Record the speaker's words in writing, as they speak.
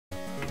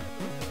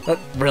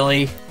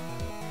Really?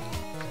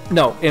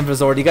 No,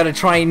 Infesord, you gotta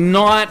try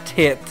not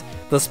hit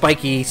the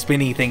spiky,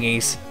 spinny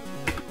thingies.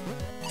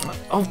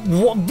 Oh,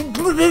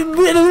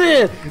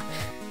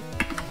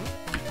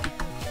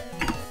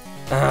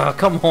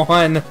 come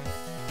on.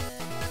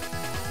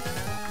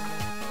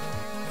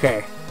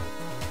 Okay.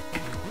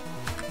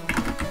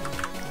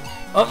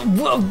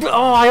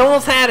 Oh, I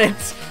almost had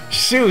it.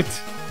 Shoot.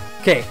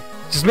 Okay,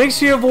 just make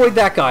sure you avoid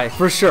that guy,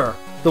 for sure.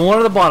 The one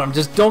at the bottom,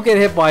 just don't get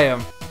hit by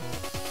him.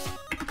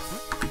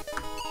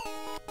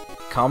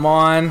 Come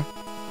on.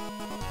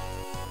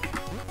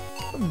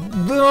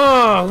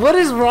 Ugh, what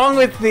is wrong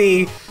with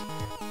me?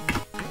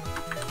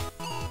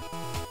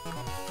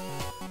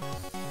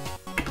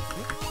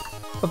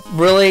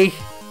 Really?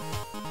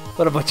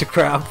 What a bunch of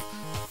crap.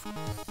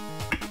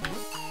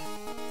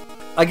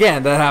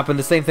 Again, that happened.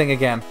 The same thing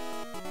again.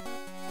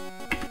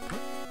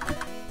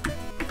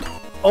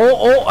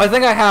 Oh, I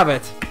think I have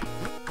it.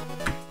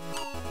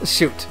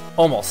 Shoot.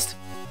 Almost.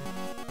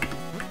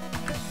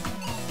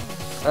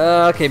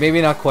 Okay,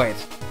 maybe not quite.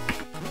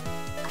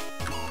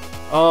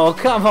 Oh,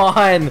 come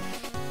on!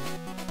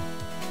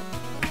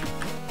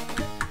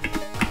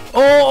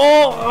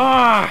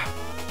 Ah!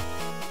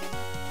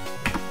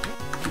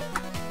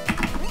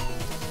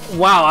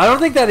 Wow, I don't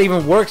think that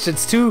even works.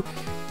 It's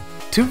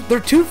they're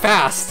too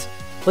fast.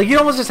 Like, you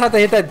almost just have to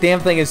hit that damn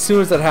thing as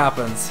soon as it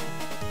happens.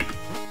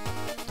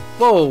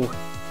 Whoa.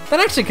 That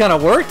actually kind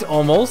of worked,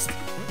 almost.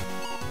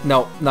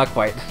 No, not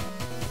quite.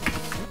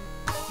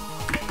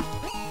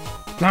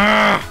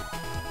 Ah!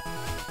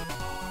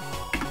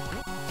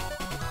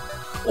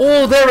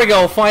 Oh, there we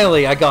go.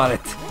 Finally, I got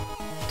it.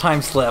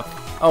 Time slip.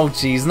 Oh,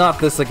 geez, not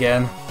this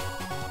again.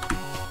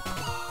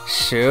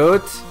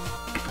 Shoot.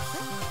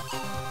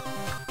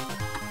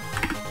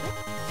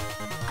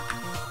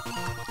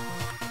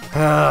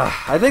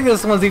 I think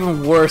this one's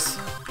even worse.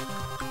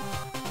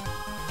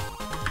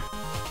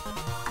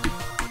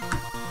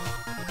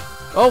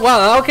 Oh,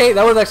 wow. Okay,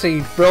 that was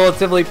actually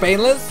relatively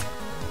painless.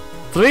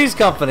 Three's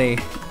Company.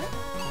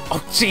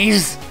 Oh,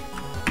 jeez.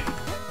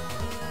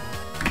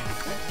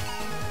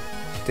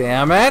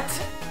 Damn it.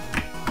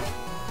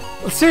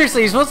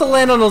 Seriously, you're supposed to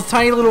land on those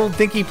tiny little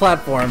dinky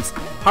platforms.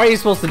 How are you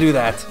supposed to do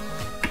that?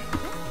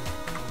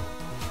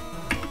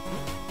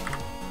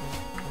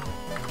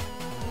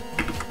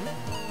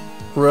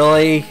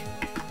 Really?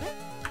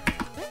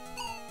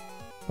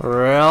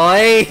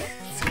 Really?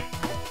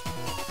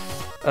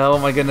 Oh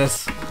my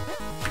goodness.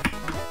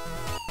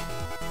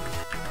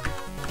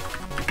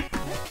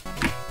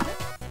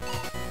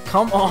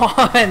 Come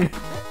on!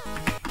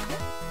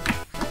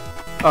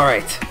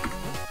 Alright.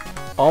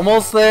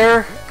 Almost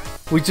there.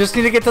 We just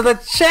need to get to the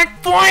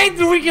checkpoint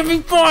and we can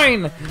be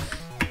fine!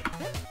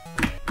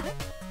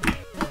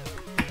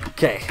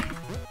 Okay.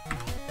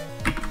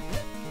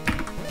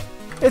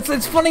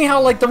 It's funny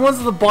how, like, the ones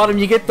at the bottom,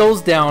 you get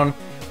those down,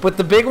 but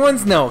the big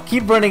ones, no.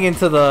 Keep running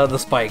into the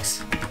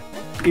spikes.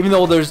 Even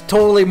though there's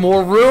totally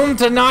more room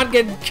to not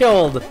get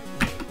killed.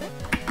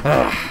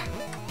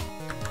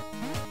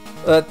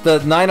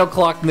 The 9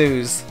 o'clock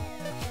news.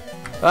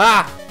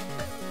 Ah!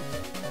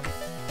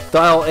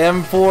 Dial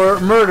M for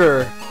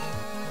murder.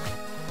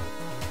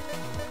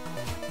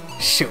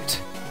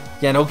 Shoot.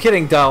 Yeah, no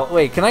kidding, dial.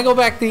 Wait, can I go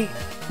back the...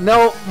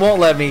 No,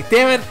 won't let me.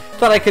 Damn it!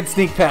 Thought I could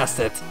sneak past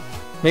it.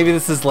 Maybe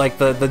this is like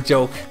the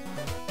joke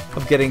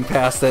of getting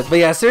past it. But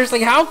yeah,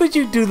 seriously, how could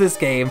you do this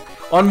game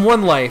on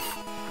one life?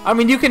 I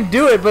mean, you can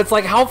do it, but it's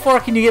like, how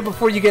far can you get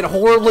before you get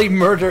horribly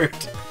murdered?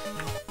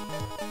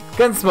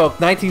 Gunsmoke,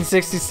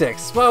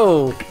 1966.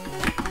 Whoa.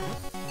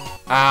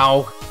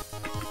 Ow.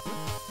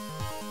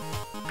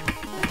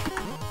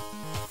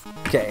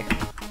 Okay.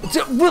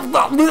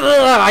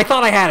 I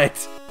thought I had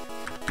it.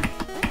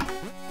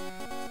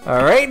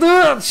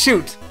 Alright.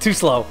 Shoot. Too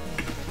slow.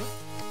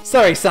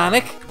 Sorry,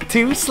 Sonic.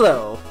 Too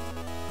slow.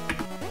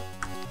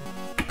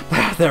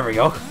 There we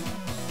go.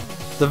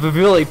 The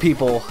VVVVVV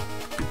people.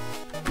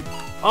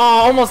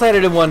 Oh, almost had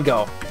it in one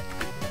go.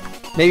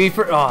 Maybe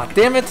for... Oh,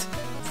 damn it.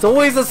 It's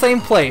always the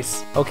same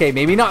place. Okay,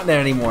 maybe not there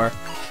anymore.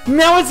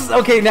 Now it's...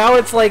 Okay, now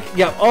it's like...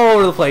 Yeah, all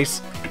over the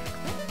place.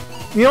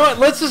 You know what?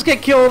 Let's just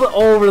get killed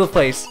all over the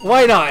place.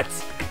 Why not?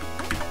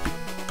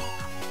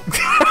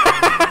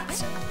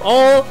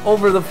 All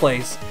over the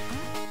place.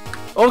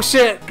 Oh,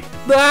 shit.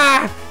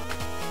 Ah!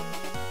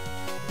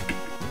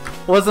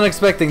 Wasn't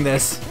expecting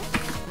this.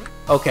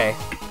 Okay.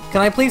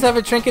 Can I please have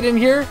a trinket in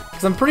here?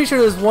 Because I'm pretty sure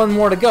there's one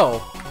more to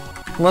go.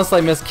 Unless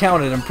I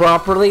miscounted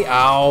improperly.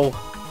 Ow.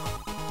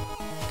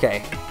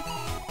 Okay.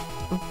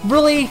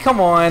 Really?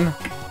 Come on.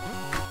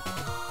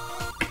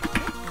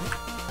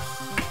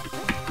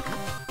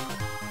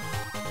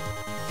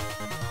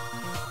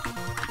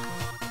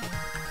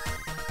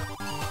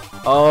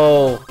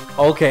 Oh,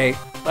 okay.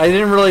 I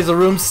didn't realize the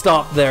room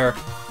stopped there.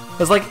 I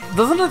was like,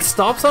 doesn't it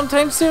stop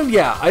sometime soon?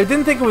 Yeah, I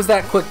didn't think it was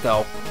that quick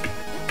though.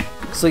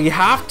 So you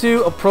have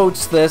to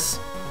approach this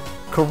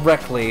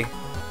correctly.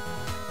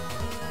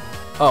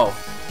 Oh.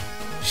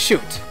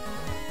 Shoot.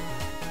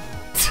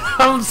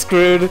 I'm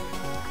screwed.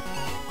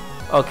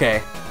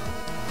 Okay.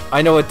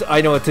 I know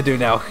what to do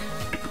now.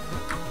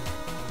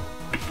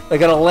 I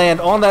gotta land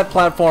on that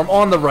platform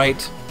on the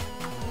right.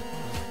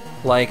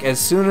 Like, as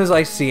soon as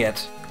I see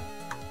it.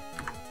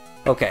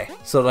 Okay,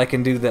 so that I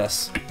can do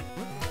this.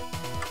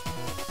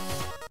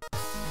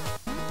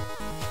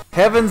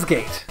 Heaven's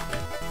Gate.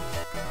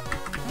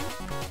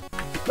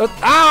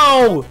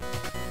 Ow!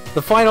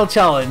 The final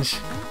challenge.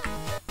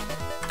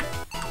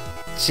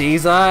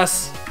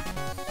 Jesus.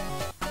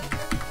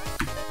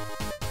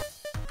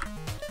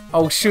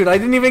 Oh shoot, I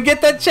didn't even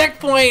get that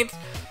checkpoint!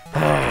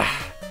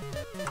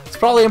 It's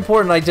probably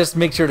important I just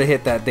make sure to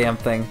hit that damn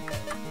thing.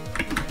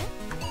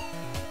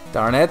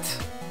 Darn it.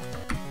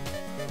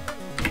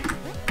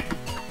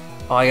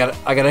 Oh, I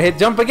gotta hit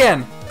jump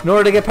again in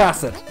order to get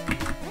past it.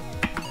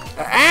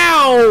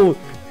 Ow!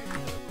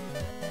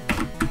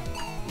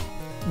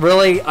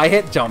 Really? I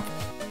hit jump.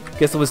 I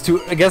guess it was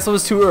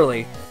too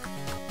early.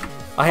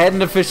 I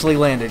hadn't officially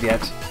landed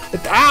yet.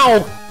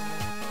 Ow!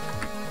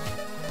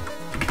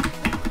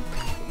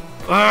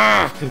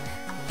 Ah!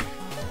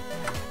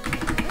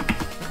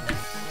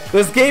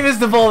 This game is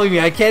devolving me.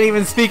 I can't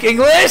even speak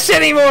English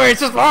anymore. It's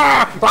just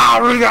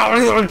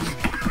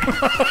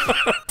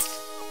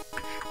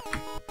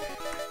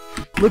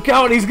look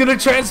out! He's gonna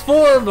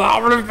transform.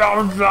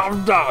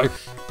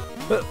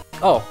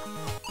 Oh.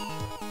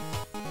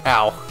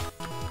 Ow.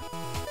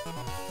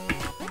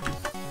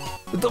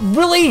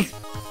 Really?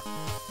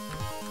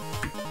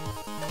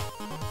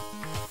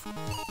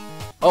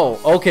 Oh,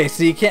 okay,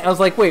 so you can't. I was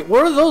like, wait,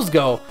 where do those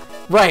go?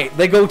 Right,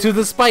 they go to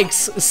the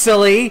spikes,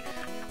 silly.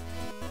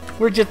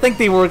 Where'd you think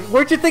they were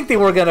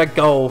gonna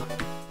go?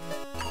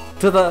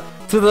 To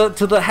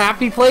the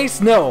happy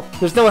place? No,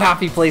 there's no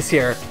happy place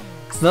here.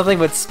 It's nothing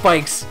but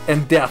spikes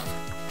and death.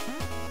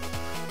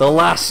 The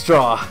last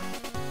straw.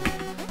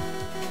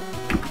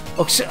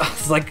 Oh shit!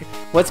 It's like,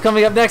 what's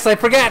coming up next? I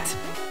forget.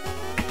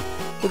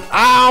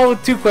 Ow!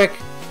 Too quick.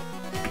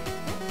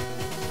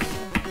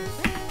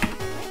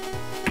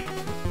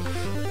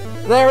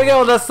 There we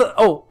go. That's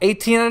the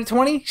 18 out of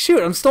 20.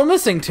 Shoot, I'm still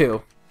missing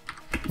 2.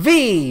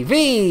 V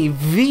V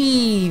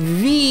V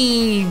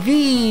V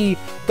V.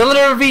 The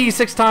letter V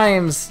 6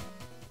 times.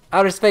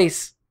 Outer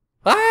space.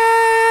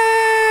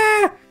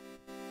 Ah!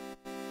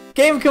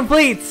 Game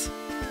complete.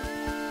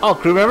 All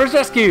crew members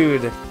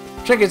rescued.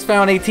 Trinkets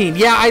found 18.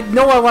 Yeah, I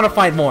know I want to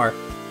find more.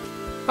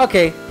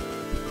 Okay.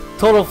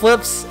 Total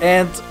flips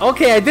and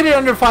okay, I did it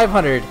under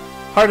 500.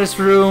 Hardest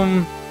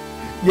room.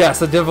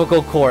 Yes, a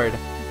difficult chord.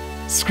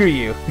 Screw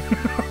you.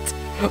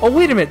 Oh,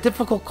 wait a minute.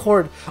 Difficult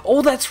chord.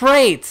 Oh, that's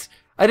right.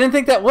 I didn't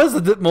think that was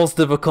the most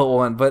difficult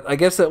one, but I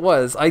guess it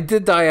was. I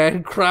did die a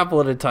crap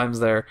load of times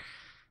there.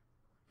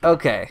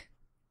 Okay.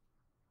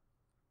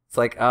 It's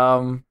like,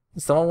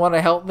 someone want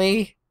to help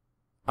me?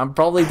 I'm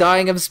probably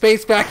dying of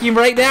space vacuum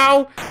right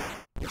now.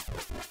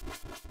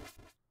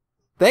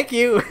 Thank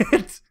you.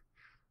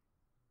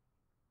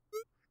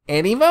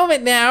 Any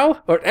moment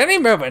now. Or any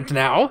moment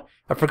now.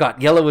 I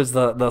forgot. Yellow is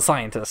the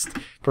scientist.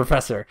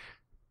 Professor.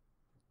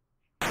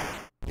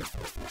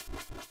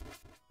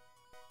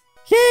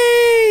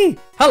 Yay!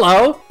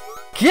 Hello!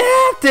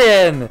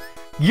 Captain!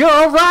 You're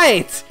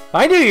alright!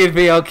 I knew you'd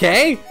be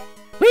okay!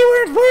 We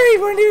weren't worried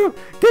when you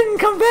didn't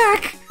come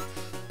back!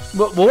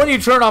 But when you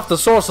turn off the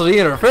source of the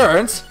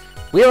interference,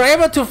 we were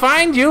able to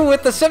find you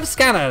with the ship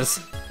scanners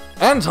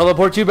and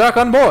teleport you back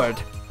on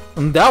board.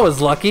 That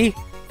was lucky.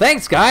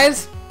 Thanks,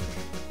 guys!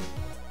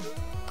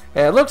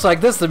 It looks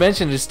like this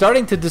dimension is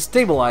starting to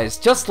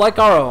destabilize, just like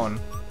our own.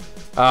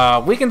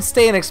 We can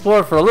stay and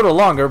explore for a little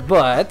longer,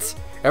 but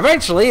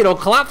eventually it'll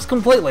collapse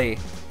completely.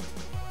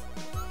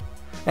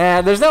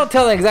 And there's no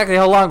telling exactly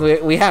how long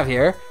we have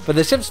here, but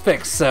the ship's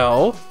fixed,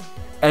 so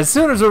as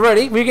soon as we're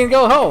ready, we can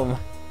go home.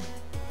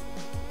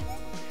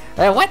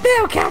 What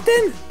now,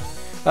 Captain?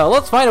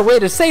 Let's find a way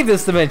to save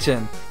this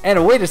dimension, and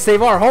a way to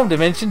save our home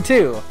dimension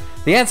too.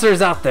 The answer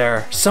is out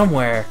there,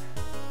 somewhere.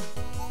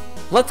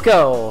 Let's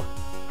go.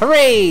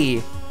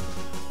 Hooray!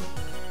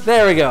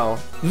 There we go.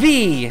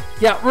 V!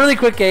 Yeah, really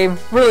quick game.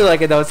 Really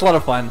like it though, it's a lot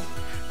of fun.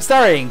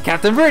 Starring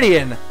Captain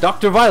Viridian,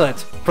 Dr.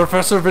 Violet,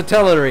 Professor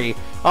Vitellary,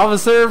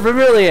 Officer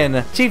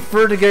Vermilion, Chief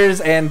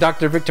Vertigers, and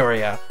Dr.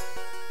 Victoria.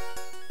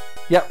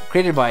 Yep,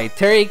 created by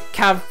Terry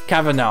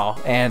Cavanaugh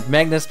and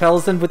Magnus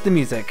Pellison with the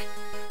music.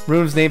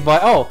 Rooms named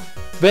by,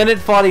 Bennett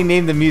Foddy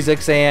named the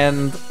musics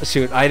and,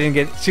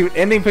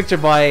 ending picture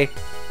by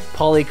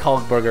Polly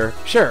Kalkberger.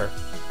 Sure.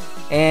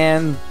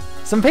 And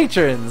some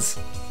patrons.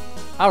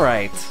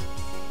 Alright.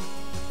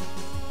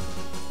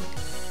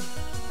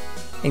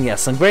 And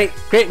yes, some great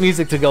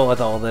music to go with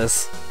all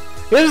this.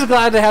 I'm just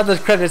glad to have the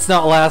credits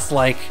not last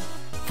like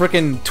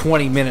freaking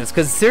 20 minutes,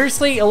 because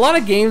seriously, a lot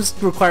of games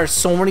require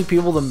so many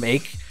people to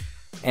make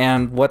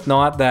and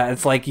whatnot that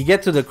it's like you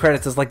get to the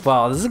credits, it's like,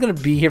 wow, this is gonna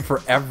be here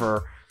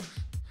forever.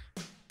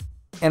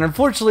 And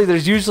unfortunately,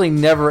 there's usually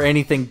never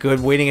anything good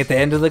waiting at the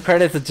end of the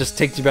credits. It just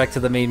takes you back to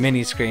the main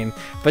mini screen.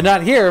 But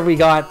not here. We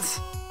got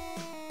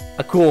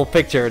a cool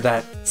picture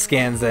that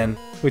scans in,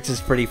 which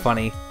is pretty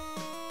funny.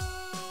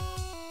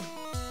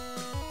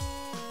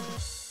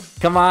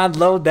 Come on,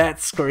 load that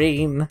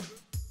screen.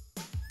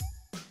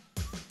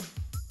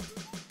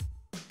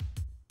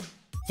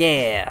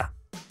 Yeah.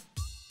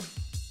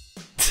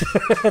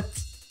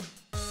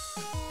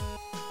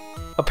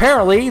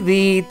 Apparently,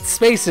 the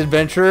space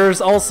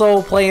adventurers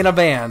also play in a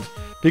band,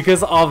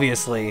 because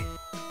obviously.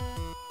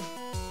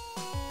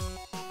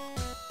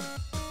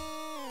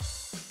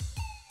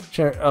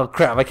 Sure. Oh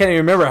crap! I can't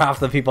even remember half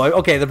the people.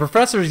 Okay, the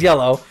professor's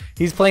yellow.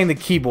 He's playing the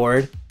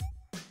keyboard.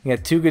 You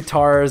got 2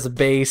 guitars, a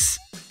bass,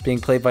 being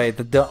played by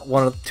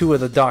two of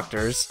the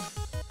doctors.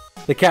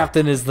 The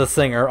captain is the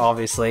singer,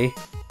 obviously.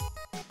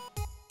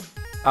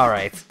 All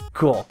right,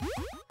 cool.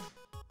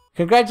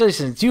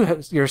 Congratulations,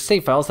 your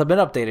save files have been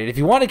updated. If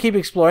you want to keep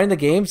exploring the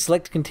game,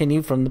 select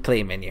continue from the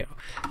play menu.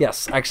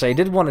 Yes, actually, I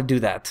did want to do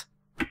that.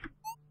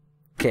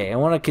 Okay, I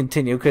want to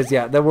continue because,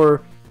 yeah, there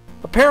were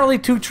apparently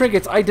 2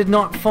 trinkets I did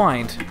not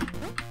find.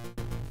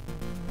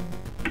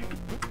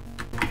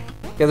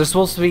 Yeah, there's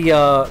supposed to be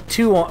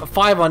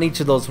 5 on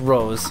each of those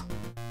rows.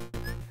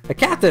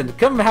 Captain,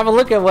 come have a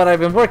look at what I've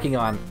been working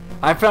on.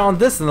 I found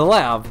this in the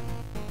lab.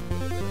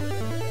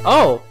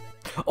 Oh!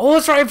 Oh,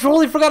 that's right, I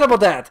totally forgot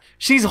about that!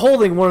 She's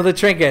holding one of the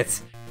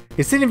trinkets.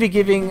 It seemed to be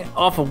giving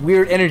off a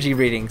weird energy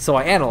reading, so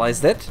I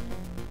analyzed it.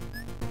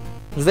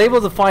 I was able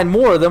to find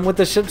more of them with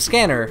the ship's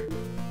scanner.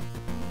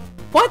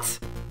 What?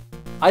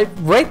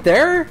 Right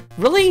there?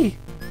 Really?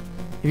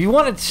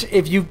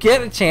 If you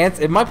get a chance,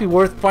 it might be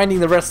worth finding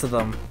the rest of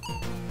them.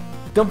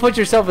 Don't put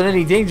yourself in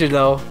any danger,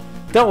 though.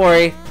 Don't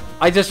worry.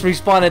 I just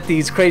respawn at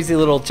these crazy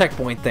little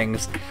checkpoint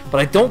things.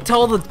 But I don't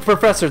tell the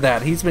professor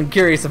that. He's been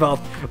curious about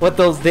what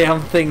those damn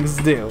things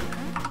do.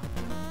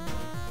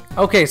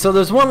 Okay, so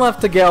there's 1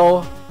 left to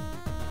go.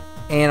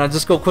 And I'll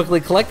just go quickly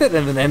collect it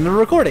and then end the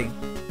recording.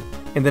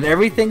 And then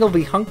everything will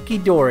be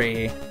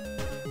hunky-dory.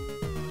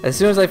 As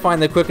soon as I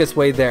find the quickest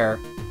way there.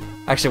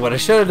 Actually, what I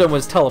should have done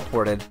was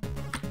teleported.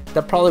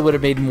 That probably would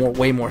have made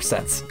way more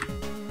sense.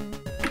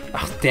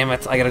 Oh, damn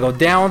it. I gotta go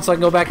down so I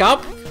can go back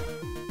up?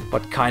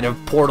 What kind of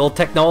portal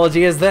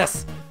technology is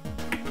this?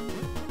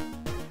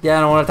 Yeah,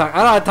 I don't want to talk.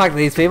 I don't want to talk to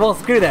these people.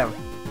 Screw them.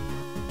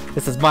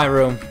 This is my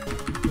room.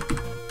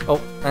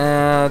 Oh,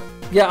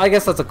 yeah, I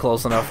guess that's a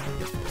close enough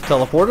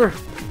teleporter.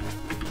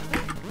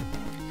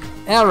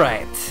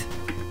 Alright.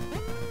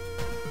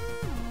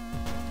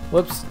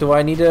 Whoops, do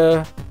I need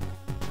to...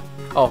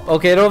 Oh,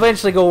 okay, it'll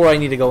eventually go where I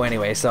need to go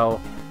anyway, so...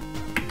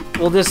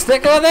 We'll just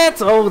stick on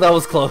it! Oh, that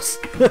was close.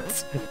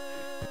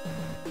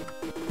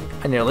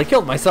 I nearly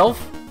killed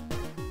myself.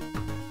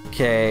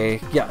 Okay,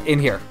 yeah, in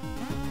here.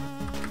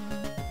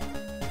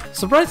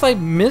 Surprised I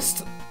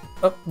missed...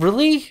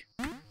 really?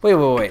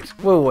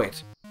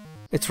 Wait.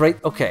 It's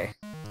right... Okay.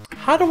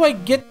 How do I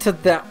get to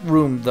that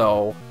room,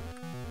 though?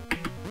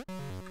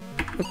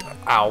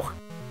 Ow.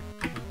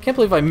 Can't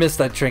believe I missed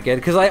that trinket,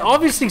 because I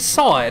obviously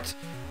saw it.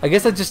 I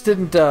guess I just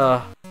didn't,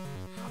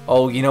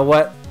 Oh, you know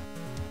what?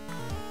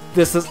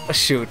 This is...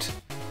 Shoot.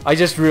 I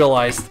just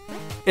realized.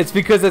 It's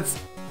because it's...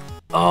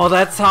 Oh,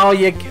 that's how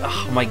you...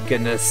 Oh, my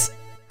goodness.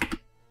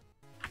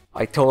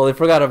 I totally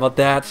forgot about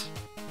that.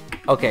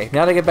 Okay,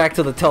 now to get back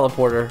to the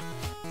teleporter.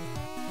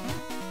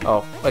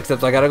 Oh,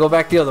 except I gotta go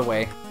back the other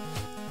way.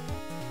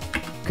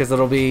 Because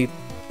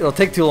it'll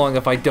take too long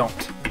if I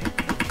don't.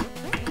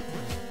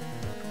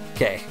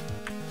 Okay.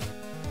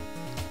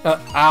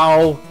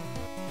 Ow.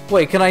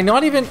 Wait, can I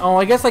not even... Oh,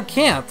 I guess I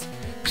can't.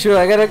 Sure,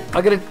 I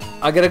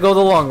gotta go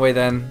the long way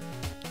then.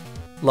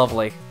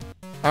 Lovely.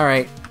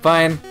 Alright,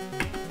 fine.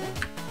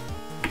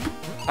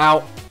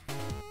 Ow.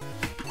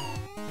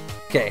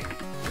 Okay.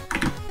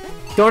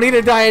 Don't need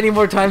to die any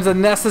more times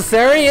than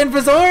necessary,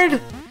 Infesord?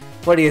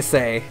 What do you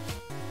say?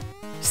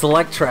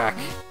 Select track.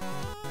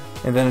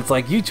 And then it's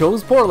like, you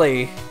chose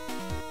poorly.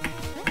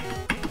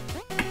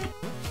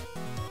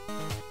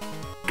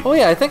 Oh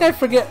yeah, I think I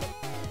forget.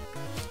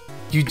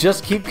 You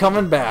just keep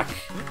coming back.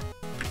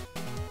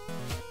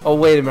 Oh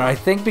wait a minute, I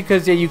think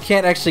because yeah, you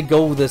can't actually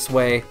go this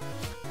way.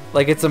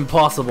 Like it's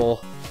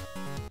impossible.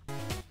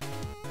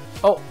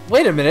 Oh,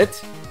 wait a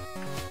minute.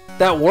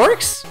 That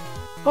works?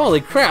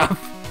 Holy crap.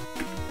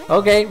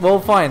 Okay, well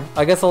fine.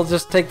 I guess I'll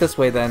just take this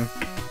way then.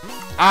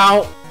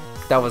 Ow!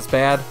 That was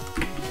bad.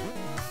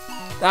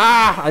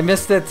 Ah! I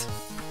missed it.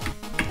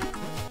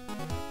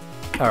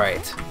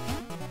 Alright.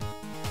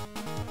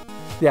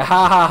 Yeah,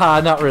 ha ha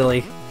ha, not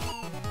really.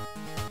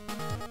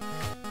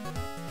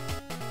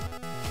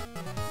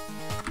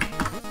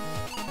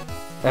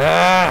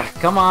 Ah,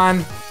 come on.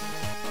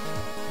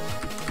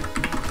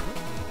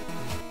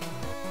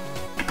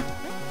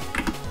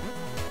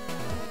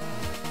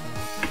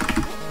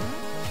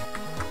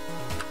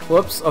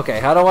 Whoops, okay,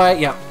 how do I...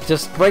 Yeah,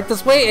 just right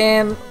this way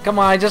and... Come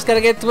on, I just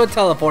gotta get to a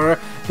teleporter.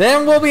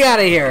 Then we'll be out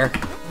of here.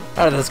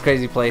 Out of this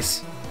crazy place.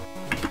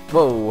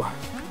 Whoa.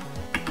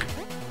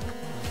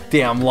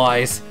 Damn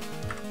lies.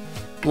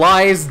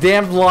 Lies,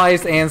 damned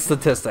lies, and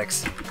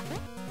statistics.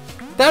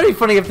 That'd be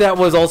funny if that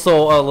was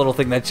also a little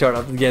thing that showed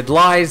up. You had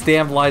lies,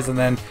 damned lies, and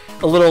then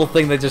a little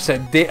thing that just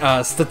said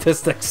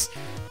statistics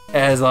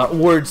as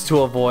words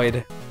to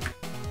avoid.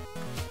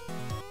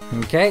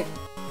 Okay.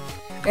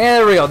 And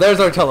there we go. There's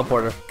our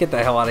teleporter. Get the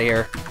hell out of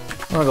here.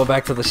 I'm gonna go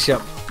back to the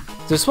ship.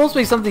 There's supposed to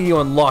be something you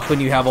unlock when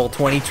you have all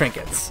 20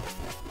 trinkets.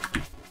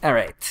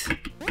 Alright.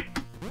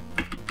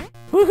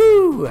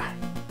 Woohoo!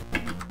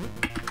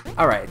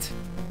 Alright.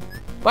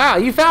 Wow,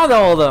 you found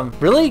all of them!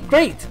 Really?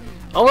 Great!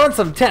 I'll run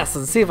some tests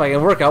and see if I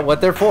can work out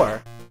what they're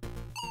for.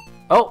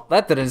 Oh,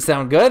 that didn't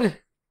sound good.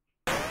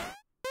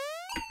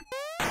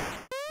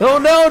 Oh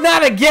no,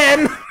 not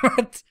again!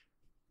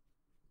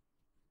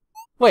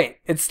 Wait,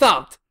 it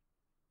stopped.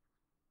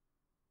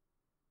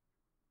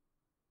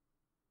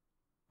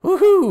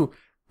 Woohoo!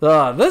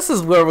 This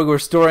is where we were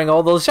storing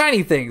all those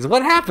shiny things.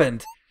 What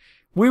happened?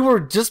 We were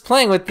just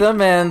playing with them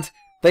and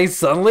they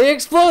suddenly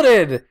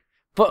exploded.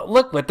 But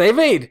look what they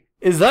made.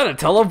 Is that a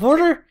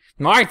teleporter?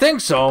 I think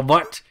so,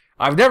 but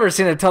I've never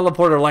seen a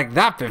teleporter like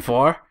that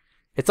before.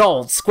 It's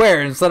all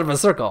square instead of a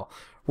circle.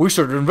 We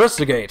should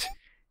investigate.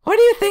 What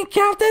do you think,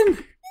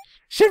 Captain?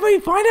 Should we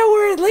find out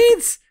where it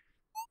leads?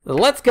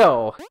 Let's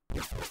go.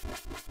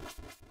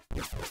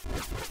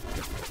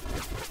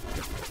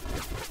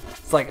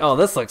 It's like, oh,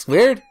 this looks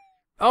weird.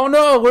 Oh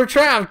no, we're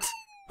trapped.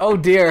 Oh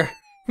dear.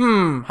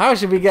 How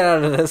should we get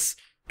out of this?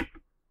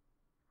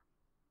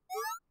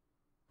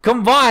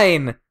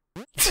 Combine!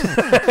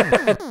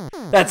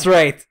 That's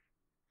right.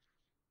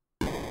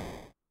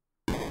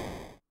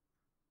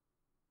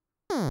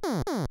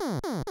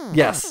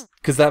 Yes,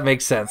 because that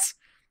makes sense.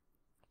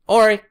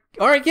 Or,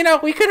 you know,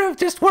 we could have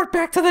just warped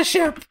back to the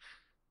ship.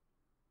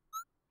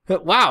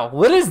 Wow,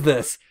 what is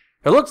this?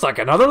 It looks like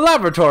another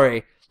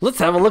laboratory. Let's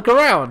have a look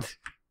around.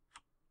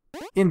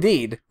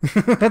 Indeed.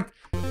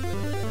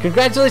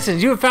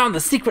 Congratulations, you have found the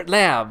secret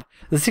lab.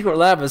 The secret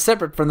lab is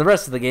separate from the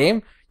rest of the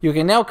game. You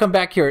can now come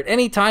back here at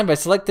any time by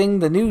selecting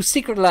the new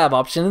secret lab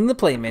option in the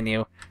play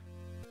menu.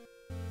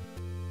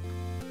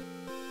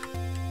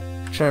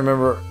 I'm trying to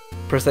remember,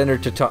 press enter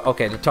to talk.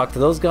 Okay, to talk to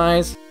those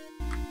guys.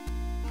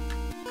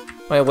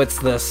 Wait, what's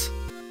this?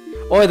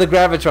 Oh, the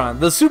Gravitron.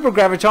 The Super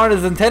Gravitron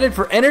is intended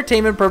for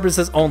entertainment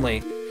purposes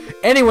only.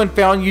 Anyone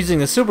found using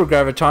the Super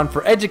Gravitron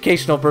for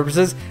educational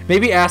purposes may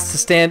be asked to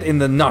stand in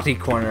the naughty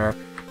corner.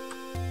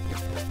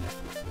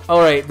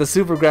 Alright, the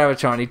Super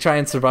Gravitron. You try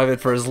and survive it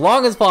for as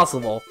long as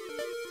possible.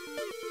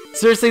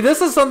 Seriously,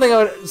 this is something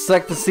I would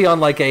expect to see on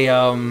like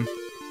a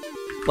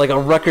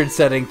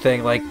record-setting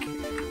thing. Like,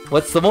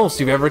 what's the most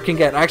you've ever can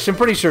get? Actually, I'm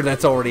pretty sure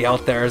that's already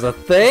out there as a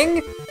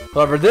thing.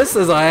 However, this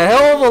is a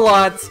hell of a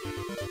lot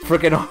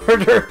freaking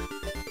harder.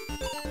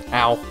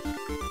 Ow.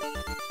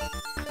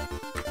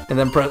 And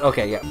then press,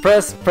 okay, yeah,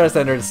 press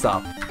enter to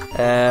stop.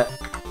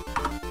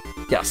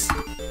 Yes.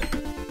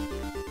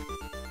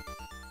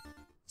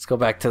 Let's go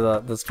back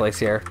to this place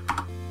here.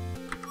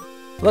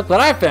 Look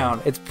what I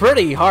found! It's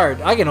pretty hard.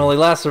 I can only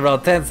last for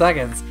about 10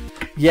 seconds.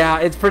 Yeah,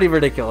 it's pretty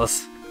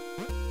ridiculous.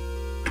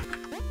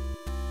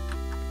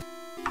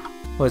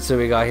 What do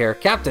we got here?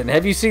 Captain,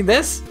 have you seen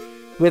this?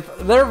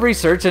 With their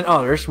research and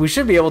others, we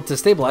should be able to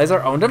stabilize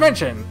our own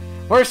dimension.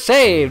 We're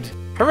saved!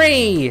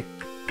 Hooray!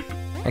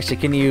 Actually,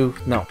 can you...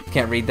 No,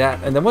 can't read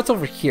that. And then what's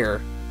over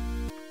here?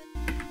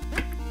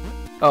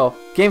 Oh,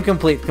 game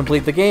complete.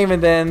 Complete the game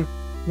and then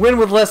win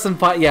with less than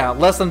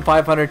less than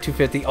 500,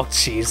 250. Oh,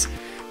 jeez.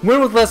 Win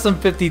with less than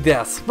 50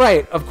 deaths.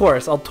 Right, of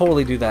course. I'll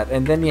totally do that.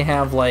 And then you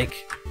have,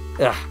 like...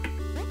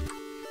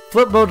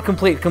 Flip mode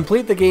complete.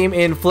 Complete the game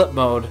in flip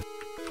mode.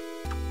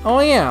 Oh,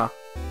 yeah.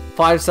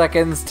 5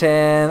 seconds,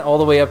 10, all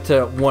the way up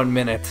to 1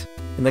 minute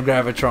in the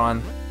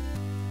Gravitron.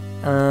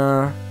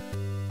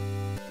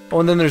 Oh,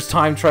 and then there's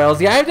time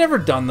trials. Yeah, I've never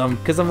done them,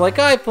 because I'm like,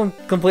 oh, I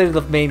completed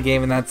the main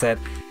game and that's it.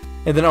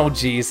 And then, oh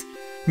geez.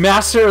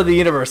 Master of the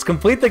Universe.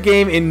 Complete the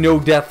game in no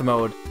death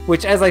mode.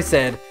 Which, as I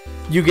said,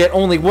 you get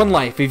only 1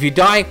 life. If you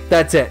die,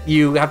 that's it.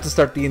 You have to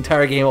start the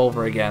entire game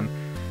over again.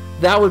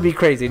 That would be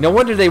crazy. No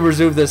wonder they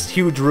reserved this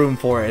huge room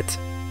for it.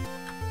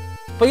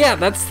 But yeah,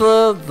 that's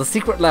the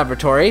secret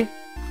laboratory.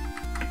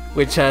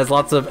 Which has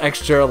lots of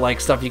extra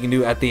like stuff you can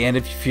do at the end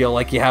if you feel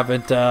like you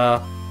haven't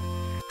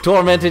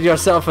tormented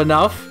yourself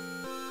enough.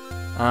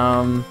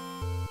 How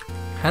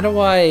do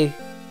I...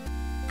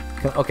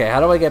 Okay,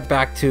 how do I get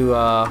back to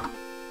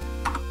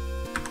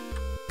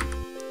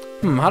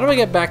how do I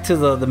get back to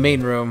the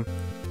main room?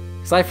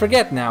 Because I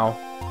forget now.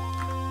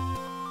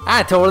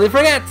 I totally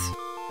forget!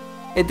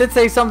 It did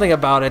say something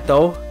about it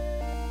though.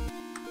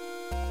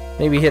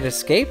 Maybe hit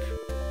escape?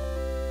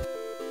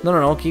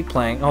 No, keep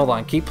playing. Hold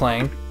on, keep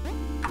playing.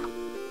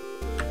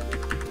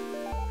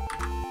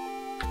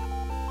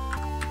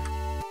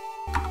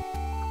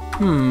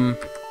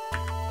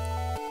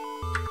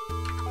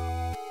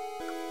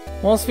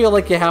 Almost feel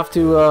like you have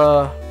to,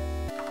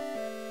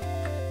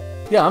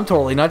 yeah, I'm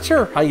totally not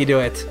sure how you do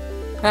it.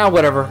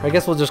 Whatever. I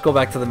guess we'll just go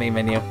back to the main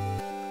menu.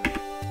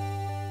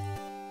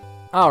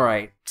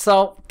 Alright,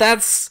 so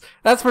that's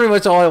pretty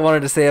much all I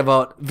wanted to say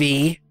about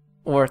V,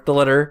 or the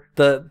letter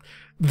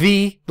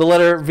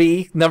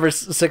V, number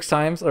 6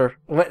 times, or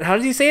what? How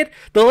did you say it?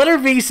 The letter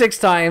V 6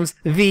 times,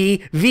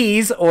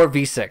 V's, or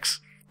V6.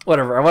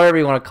 Whatever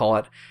you want to call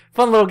it.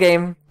 Fun little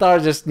game. Thought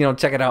I'd just,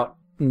 check it out.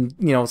 And,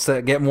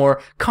 so get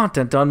more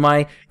content on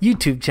my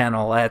YouTube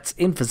channel. That's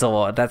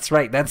Infesord. That's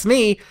right, that's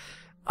me.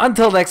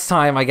 Until next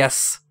time, I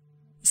guess.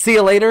 See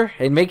you later,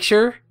 and make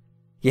sure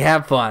you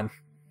have fun.